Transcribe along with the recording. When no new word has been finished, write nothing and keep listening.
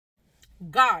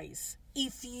Guys,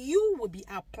 if you will be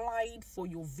applying for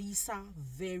your visa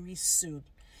very soon,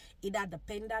 either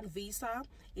dependent visa,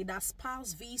 either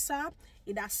spouse visa,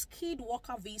 either skilled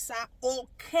worker visa, or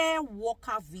care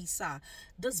worker visa,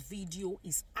 this video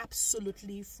is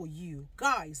absolutely for you.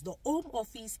 Guys, the Home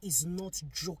Office is not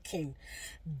joking.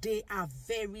 They are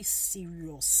very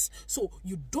serious. So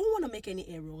you don't want to make any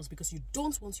errors because you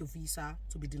don't want your visa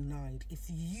to be denied. If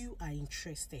you are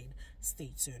interested,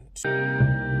 stay tuned.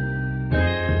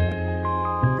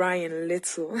 Ryan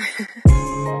Little.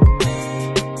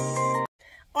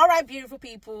 All right, beautiful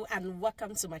people, and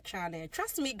welcome to my channel.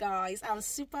 Trust me, guys, I'm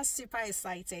super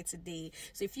excited today.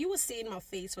 So if you were seeing my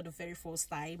face for the very first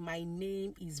time, my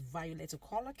name is Violet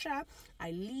Okolocha.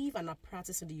 I live and I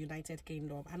practice in the United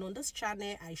Kingdom, and on this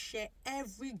channel I share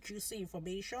every juicy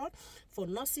information for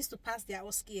nurses to pass their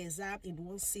OSCE exam in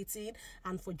one sitting,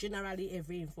 and for generally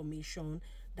every information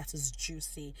that is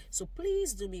juicy. So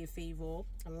please do me a favor,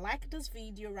 like this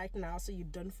video right now so you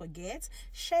don't forget,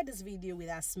 share this video with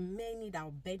as many that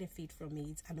will benefit from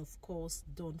it, and of course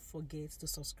don't forget to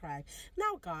subscribe.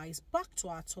 Now guys, back to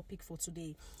our topic for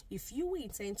today. If you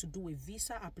intend to do a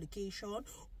visa application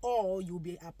or you'll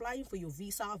be applying for your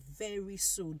visa very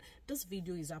soon, this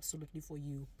video is absolutely for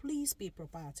you. Please pay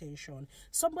proper attention.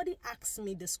 Somebody asked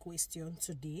me this question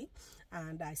today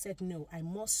and I said no, I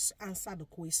must answer the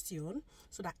question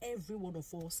so that every one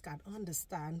of us can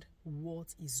understand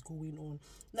what is going on.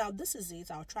 Now this is it.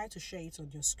 I'll try to share it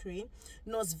on your screen.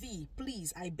 Nurse V,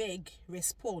 please, I beg,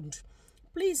 respond.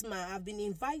 Please ma, I've been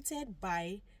invited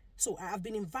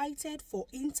for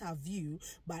interview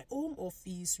by Home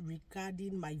Office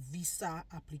regarding my visa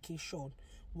application.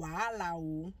 Wahala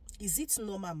o, is it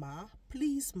normal ma?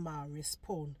 Please ma,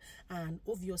 respond. And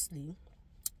obviously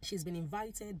she's been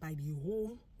invited by the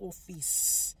Home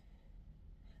Office.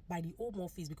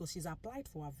 Because she's applied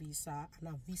for a visa and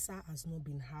her visa has not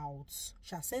been out.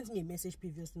 She has sent me a message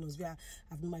previously,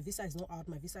 my visa is not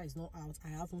out, I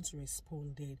haven't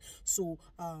responded. So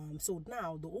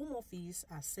now the Home Office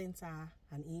has sent her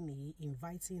an email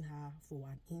inviting her for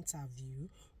an interview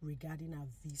regarding her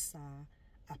visa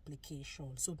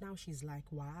application. So now she's like,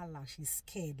 wahala, she's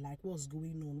scared, like what's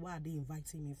going on, why are they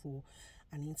inviting me for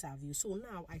an interview? So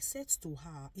now I said to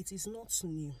her, it is not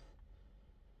new.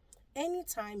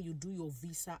 Anytime you do your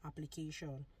visa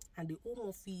application and the Home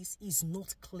Office is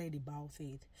not clear about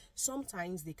it,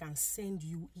 sometimes they can send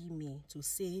you email to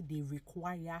say they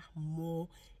require more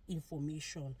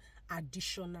information,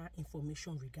 additional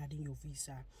information regarding your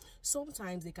visa.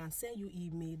 Sometimes they can send you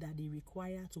email that they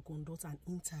require to conduct an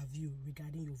interview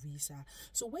regarding your visa.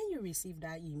 So when you receive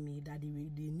that email that they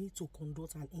need to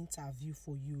conduct an interview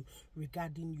for you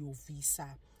regarding your visa,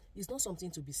 it's not something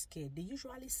to be scared. They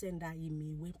usually send that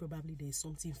email when probably there is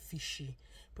something fishy.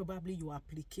 Probably your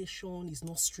application is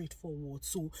not straightforward.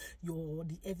 So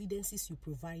the evidences you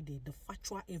provided, the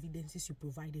factual evidences you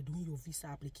provided during your visa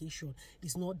application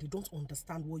is not, they don't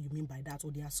understand what you mean by that,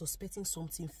 or they are suspecting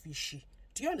something fishy.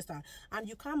 Do you understand? And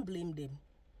you can't blame them.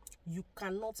 You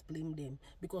cannot blame them,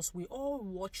 because we all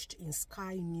watched in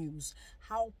Sky News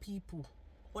how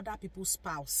other people's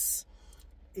spouse,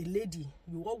 a lady,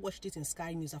 you all watched it in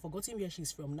Sky News. I've forgotten where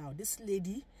she's from now. This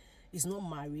lady is not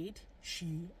married.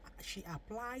 She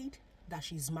applied that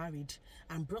she's married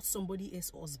and brought somebody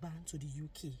else's husband to the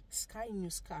UK. Sky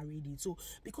News carried it. So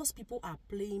because people are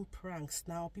playing pranks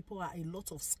now, a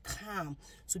lot of scam.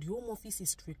 So the Home Office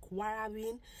is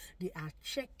requiring, they are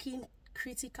checking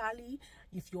critically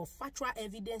if your factual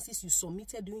evidences you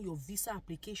submitted during your visa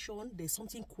application, there's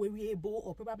something queryable,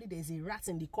 or probably there's a rat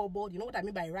in the cupboard. You know what I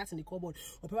mean by a rat in the cupboard?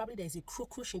 Or probably there's a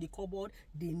cockroach in the cupboard.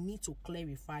 They need to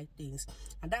clarify things,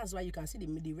 and that's why you can see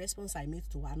the response I made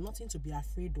to her. Nothing to be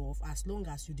afraid of, as long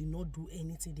as you did not do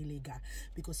anything illegal.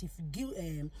 Because if you give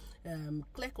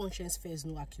clear conscience first,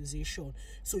 no accusation.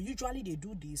 So usually they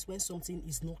do this when something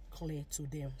is not clear to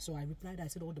them. So I replied, I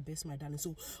said, all the best, my darling.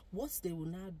 So what they will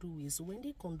now do is, when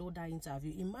they conduct that interview,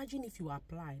 imagine if you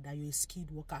apply that you're a skilled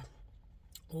worker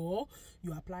or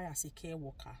you apply as a care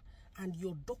worker and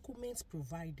your documents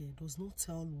provided does not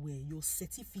tell where, your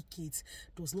certificate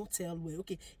does not tell where.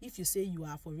 Okay, if you say you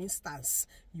are, for instance,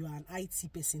 you are an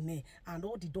IT personnel and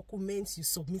all the documents you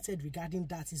submitted regarding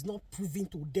that is not proving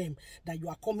to them that you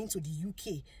are coming to the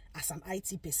UK as an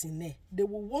IT personnel, they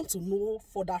will want to know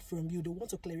further from you. They want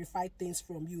to clarify things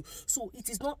from you. So it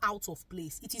is not out of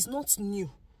place. It is not new.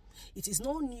 It is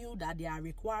not new that they are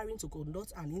requiring to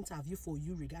conduct an interview for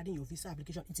you regarding your visa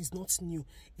application. It is not new.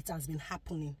 It has been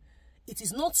happening. It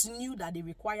is not new that they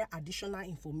require additional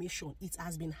information. It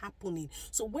has been happening.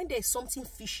 So when there's something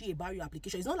fishy about your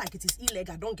application, it's not like it is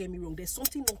illegal, don't get me wrong. There's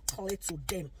something not clear to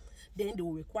them then they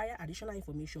will require additional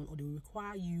information, or they will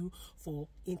require you for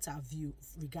interview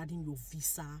regarding your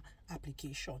visa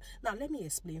application. Now let me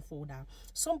explain further.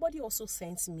 Somebody also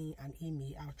sent me an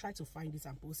email. I'll try to find it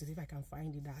and post it if I can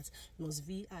find it. That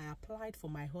Nosvi, I applied for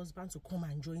my husband to come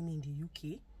and join me in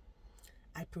the UK.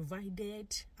 I provided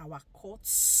our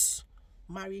court's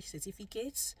marriage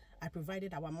certificates. I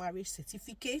provided our marriage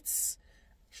certificates.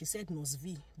 She said,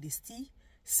 Nosvi, they still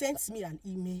sent me an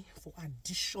email for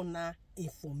additional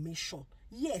information.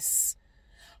 Yes,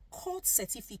 court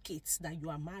certificates that you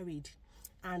are married,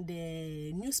 and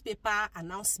the newspaper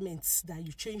announcements that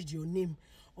you changed your name,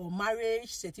 or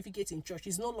marriage certificate in church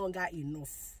is no longer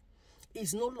enough.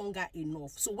 It's no longer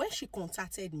enough. So when she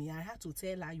contacted me, I had to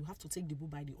tell her, you have to take the bull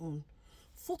by the horn.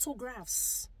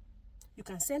 Photographs. You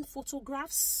can send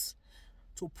photographs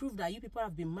to prove that you people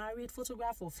have been married.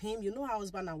 Photograph of him. You know how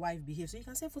husband and wife behave, so you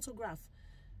can send photograph.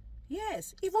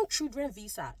 Yes, even children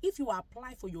visa. If you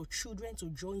apply for your children to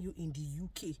join you in the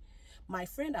UK, my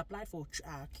friend applied for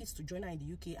kids to join her in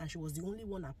the UK, and she was the only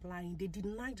one applying. They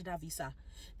denied that visa.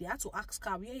 They had to ask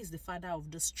her, where is the father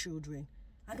of these children?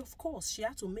 And of course, she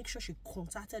had to make sure she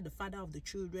contacted the father of the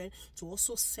children to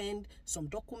also send some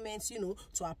documents, you know,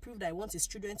 to approve that he wants his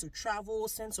children to travel,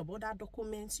 send some other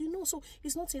documents, you know. So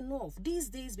it's not enough. These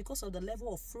days, because of the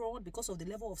level of fraud, because of the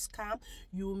level of scam,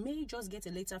 you may just get a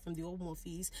letter from the Home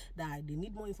Office that they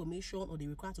need more information, or they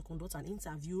require to conduct an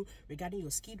interview regarding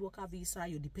your skilled worker visa,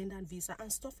 your dependent visa,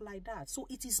 and stuff like that. So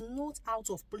it is not out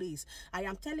of place. I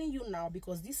am telling you now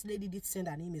because this lady did send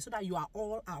an email, so that you are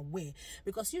all aware.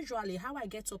 Because usually how I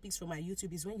get topics from my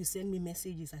YouTube is when you send me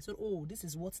messages. I said, oh, this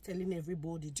is what's telling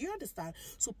everybody. Do you understand?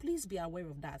 So please be aware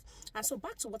of that. And so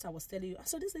back to what I was telling you.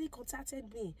 So this lady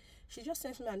contacted me. She just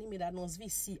sent me an email that knows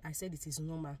VC. I said it is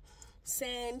normal.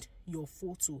 Send your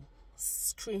photo,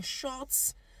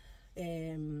 screenshots,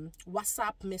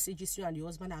 WhatsApp messages you and your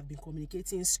husband have been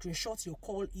communicating, screenshot your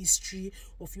call history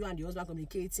of you and your husband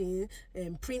communicating,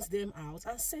 print them out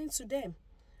and send to them.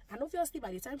 And obviously,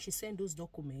 by the time she sent those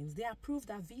documents, they approved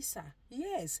that visa.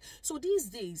 Yes. So these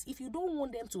days, if you don't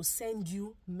want them to send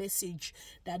you message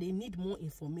that they need more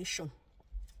information,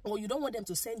 or you don't want them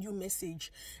to send you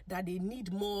message that they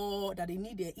need more, that they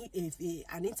need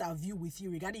an interview with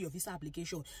you regarding your visa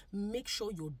application, make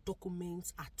sure your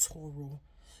documents are thorough.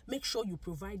 Make sure you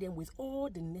provide them with all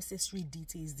the necessary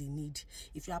details they need.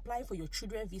 If you're applying for your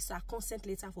children visa, consent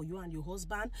letter for you and your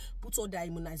husband, put all their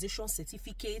immunization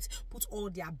certificate, put all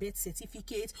their birth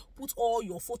certificate, put all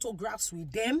your photographs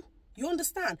with them. You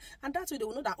understand? And that way they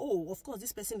will know that, oh, of course,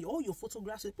 this person, all your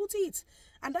photographs, put it.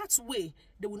 And that's way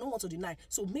they will not want to deny.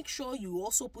 So make sure you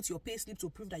also put your pay slip to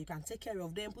prove that you can take care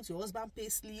of them. Put your husband pay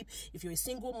slip. If you're a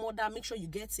single mother, make sure you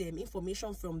get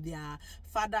information from their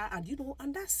father, and you know,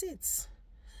 and that's it.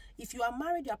 If you are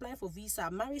married, you're applying for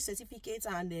visa, marriage certificate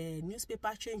and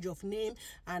newspaper change of name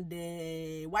and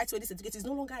white wedding certificate is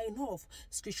no longer enough.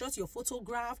 Screenshot your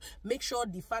photograph. Make sure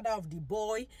the father of the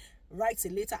boy writes a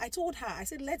letter. I told her, I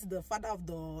said, let the father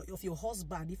of your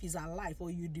husband, if he's alive,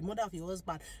 or you, the mother of your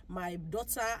husband, my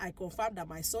daughter, I confirmed that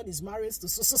my son is married to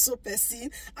so person. And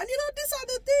you know, these are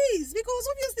the things, because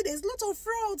obviously there's a lot of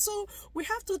fraud. So we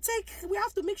have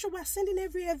to make sure we're sending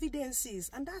every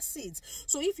evidences, and that's it.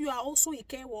 So if you are also a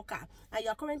care worker and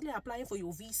you're currently applying for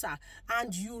your visa,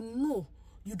 and you know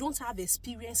you don't have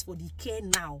experience for the care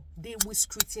now, they will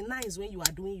scrutinize when you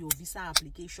are doing your visa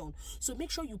application. So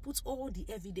make sure you put all the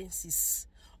evidences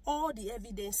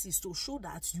to show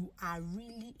that you are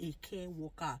really a care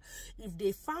worker. If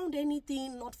they found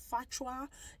anything not factual,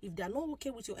 if they are not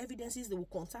okay with your evidences, they will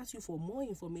contact you for more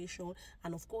information,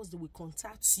 and of course they will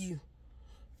contact you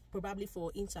probably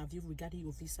for interview regarding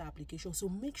your visa application. So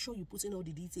make sure you put in all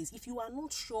the details. If you are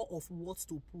not sure of what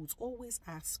to put, always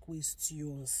ask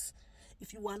questions.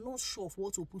 If you are not sure of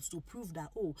what to put to prove that,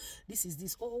 oh, this is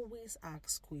this, always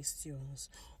ask questions.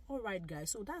 All right, guys,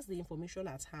 so that's the information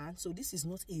at hand. So this is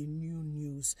not a new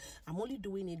news. I'm only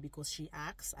doing it because she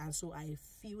asked, and so I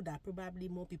feel that probably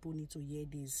more people need to hear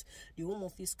this. The Home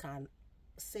Office can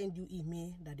send you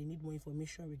email that they need more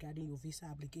information regarding your visa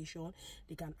application.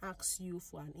 They can ask you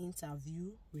for an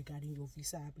interview regarding your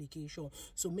visa application.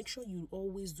 So make sure you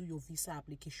always do your visa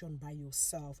application by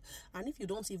yourself. And if you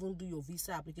don't even do your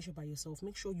visa application by yourself,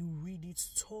 make sure you read it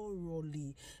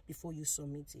thoroughly before you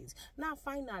submit it. Now,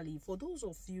 finally, for those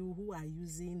of you who are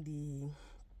using the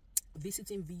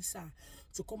visiting visa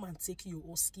to come and take your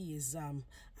OSCE exam,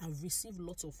 I've received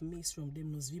lots of mails from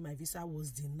them. My visa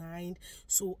was denied.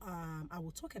 So I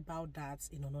will talk about that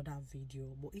in another video.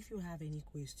 But if you have any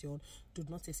question, do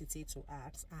not hesitate to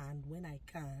ask, and when I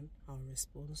can, I'll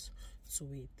respond to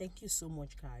it. Thank you so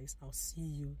much, guys. I'll see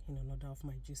you in another of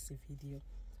my juicy video.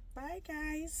 Bye,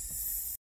 guys.